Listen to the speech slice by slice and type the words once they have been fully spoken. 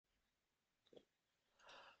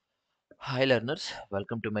Hi learners,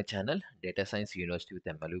 welcome to my channel Data Science University with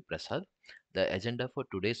MLV Prasad. The agenda for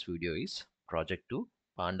today's video is Project 2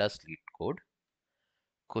 Pandas LeetCode.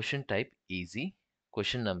 Question type easy.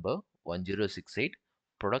 Question number 1068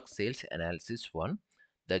 Product Sales Analysis 1.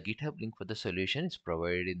 The GitHub link for the solution is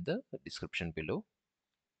provided in the description below.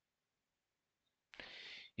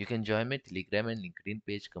 You can join my Telegram and LinkedIn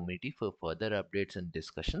page community for further updates and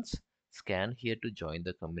discussions. Scan here to join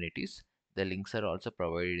the communities. The links are also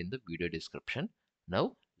provided in the video description.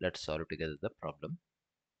 Now let's solve together the problem.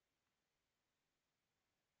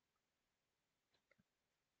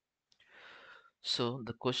 So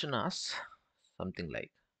the question asks something like,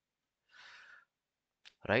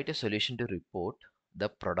 write a solution to report the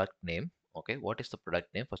product name. Okay, what is the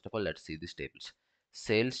product name? First of all, let's see these tables.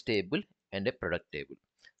 Sales table and a product table.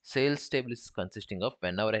 Sales table is consisting of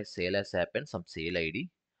whenever a sale has happened, some sale ID.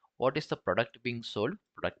 What is the product being sold?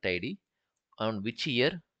 Product ID. On which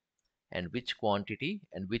year and which quantity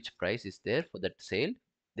and which price is there for that sale,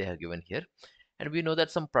 they have given here. And we know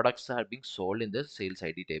that some products are being sold in the sales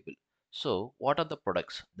ID table. So what are the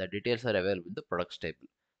products? The details are available in the products table.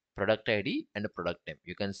 Product ID and a product name.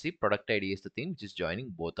 You can see product ID is the thing which is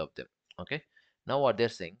joining both of them. Okay. Now what they're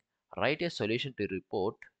saying, write a solution to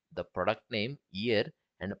report the product name, year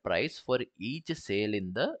and price for each sale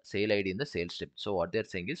in the sale ID in the sales table. So what they're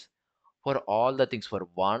saying is, for all the things for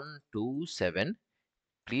 1, 2, 7,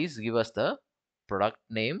 please give us the product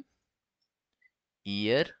name,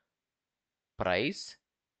 year, price,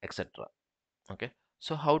 etc. Okay,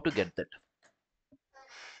 so how to get that?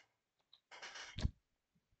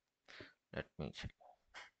 Let me check.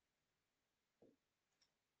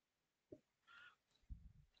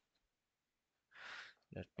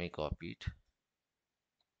 Let me copy it.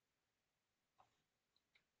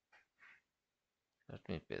 Let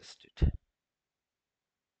me paste it.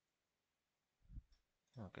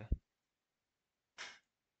 Okay,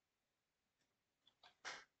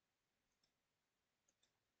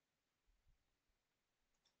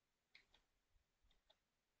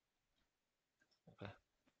 okay.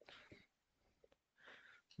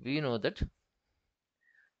 We know that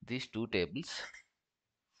these two tables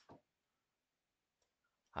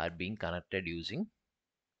are being connected using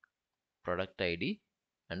product ID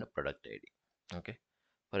and a product ID. Okay,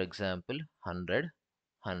 for example, 100,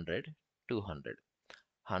 100, 200,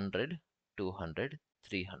 100, 200,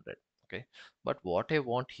 300. Okay, but what I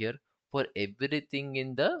want here, for everything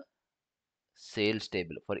in the sales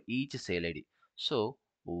table, for each sale ID. So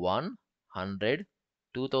 100,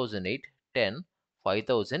 2008, 10,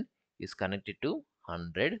 5000 is connected to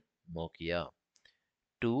 100 Nokia.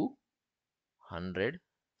 200,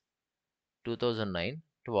 2009,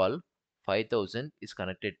 12, 5000 is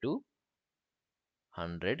connected to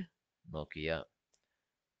 100 Nokia.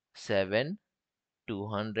 7,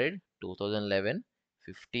 200, 2011,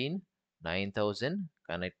 15, 9000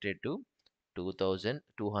 connected to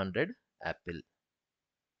 2200 Apple.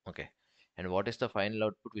 Okay, and what is the final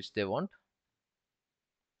output which they want?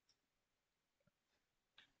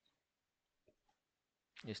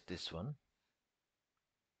 Is this one.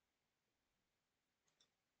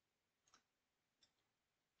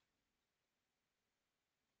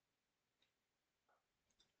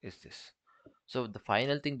 Is this. So the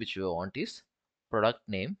final thing which we want is product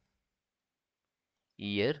name,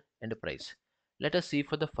 year and price. Let us see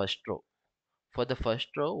for the first row. For the first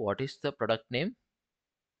row, what is the product name?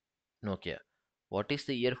 Nokia. What is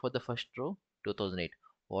the year for the first row? 2008.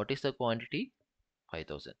 What is the quantity?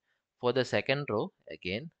 5000. For the second row,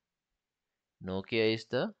 again, Nokia is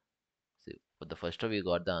the, see, for the first row we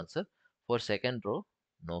got the answer. For second row,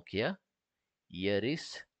 Nokia, year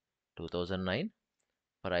is 2009,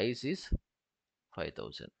 price is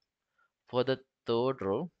 5000. For the third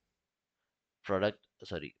row, product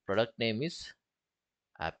name is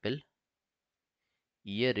Apple,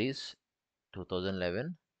 year is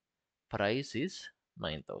 2011, price is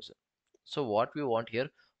 9000. So what we want here,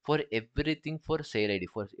 for everything, for sale ID,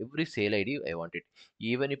 for every sale ID I want it,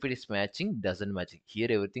 even if it is matching, doesn't match, here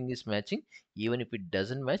everything is matching, even if it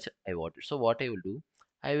doesn't match, I want it. So what I will do,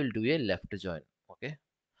 I will do a left join. Okay,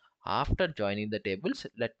 after joining the tables,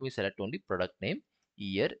 let me select only product name,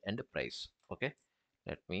 year and price. Okay,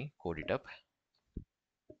 let me code it up.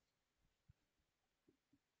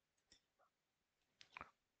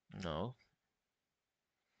 Now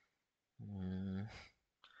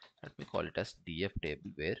let me call it as df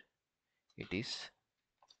table, where it is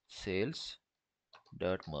sales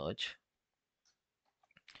dot merge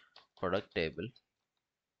product table.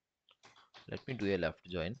 Let me do a left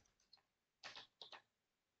join.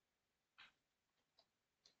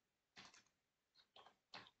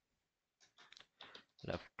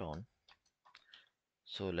 Left on.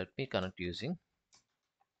 So let me connect using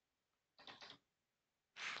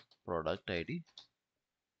product ID,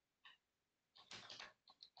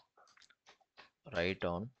 write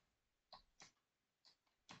on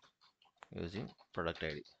using product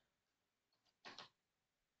ID.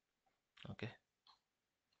 Okay,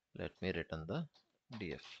 let me return the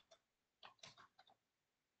df.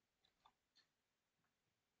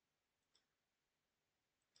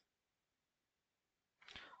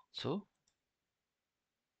 So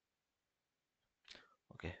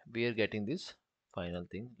okay, we are getting this final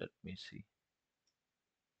thing. Let me see.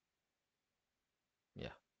 Yeah,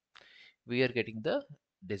 we are getting the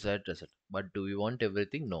desired result. But do we want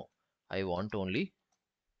everything? No, I want only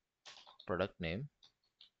product name,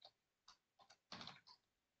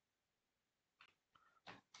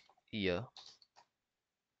 year,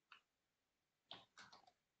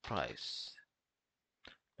 price.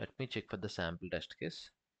 Let me check for the sample test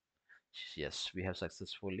case. Yes, we have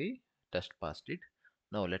successfully test passed it.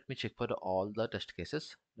 Now let me check for all the test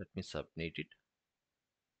cases. Let me submit it.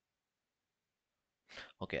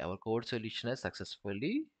 Okay, our code solution has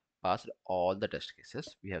successfully passed all the test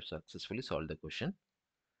cases. We have successfully solved the question.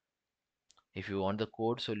 If you want the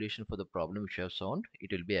code solution for the problem which you have solved,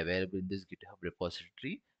 it will be available in this GitHub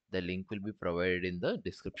repository. The link will be provided in the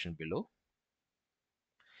description below.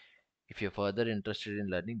 If you're further interested in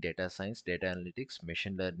learning data science, data analytics,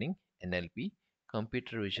 machine learning, NLP,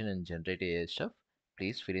 computer vision, and generative AI stuff,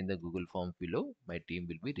 please fill in the Google form below. My team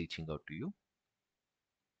will be reaching out to you.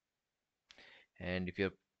 And if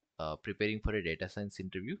you're preparing for a data science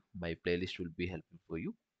interview, my playlist will be helpful for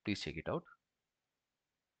you. Please check it out.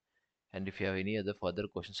 And if you have any other further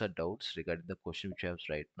questions or doubts regarding the question which I have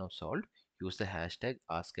right now solved, use the hashtag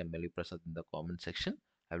AskMLV Prasad in the comment section.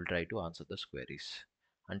 I will try to answer those queries.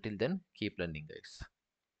 Until then, keep learning, guys.